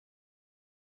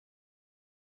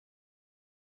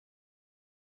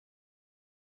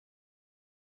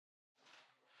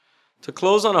To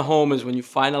close on a home is when you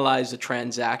finalize the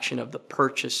transaction of the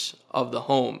purchase of the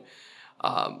home.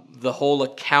 The whole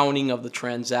accounting of the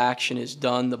transaction is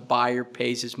done. The buyer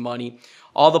pays his money.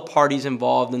 All the parties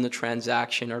involved in the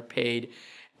transaction are paid,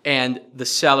 and the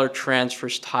seller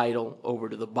transfers title over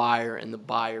to the buyer, and the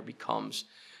buyer becomes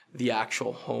the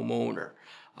actual homeowner.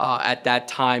 At that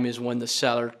time is when the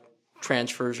seller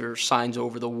transfers or signs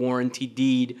over the warranty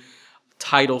deed,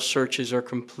 title searches are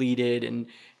completed,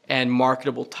 and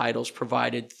marketable titles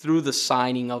provided through the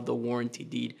signing of the warranty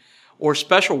deed or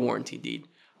special warranty deed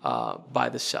by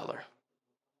the seller.